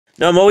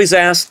Now, I'm always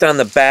asked on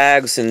the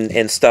bags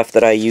and stuff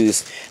that I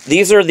use.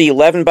 These are the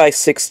 11 by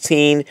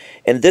 16,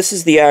 and this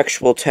is the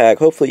actual tag.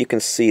 Hopefully you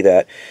can see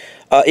that.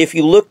 If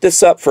you look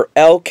this up for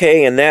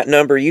LK and that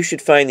number, you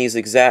should find these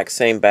exact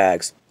same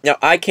bags. Now,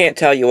 I can't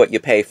tell you what you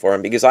pay for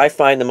them because I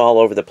find them all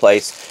over the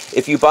place.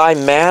 If you buy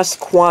mass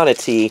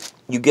quantity,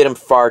 you get them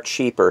far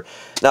cheaper.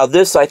 Now,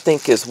 this, I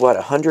think, is, what,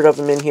 100 of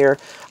them in here?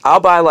 I'll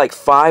buy like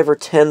 5 or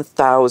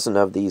 10,000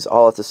 of these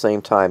all at the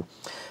same time.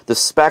 The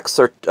specs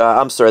are,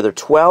 they're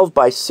 12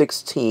 by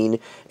 16,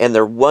 and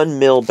they're 1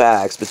 mil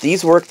bags. But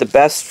these work the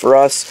best for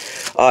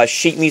us.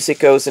 Sheet music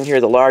goes in here,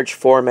 the large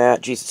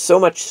format. Geez, so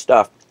much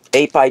stuff.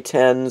 8 by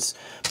 10s,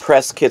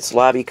 press kits,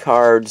 lobby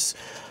cards,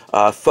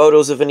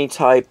 photos of any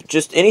type.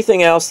 Just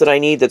anything else that I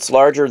need that's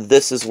larger,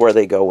 this is where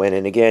they go in.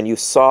 And again, you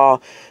saw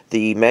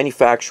the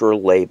manufacturer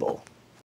label.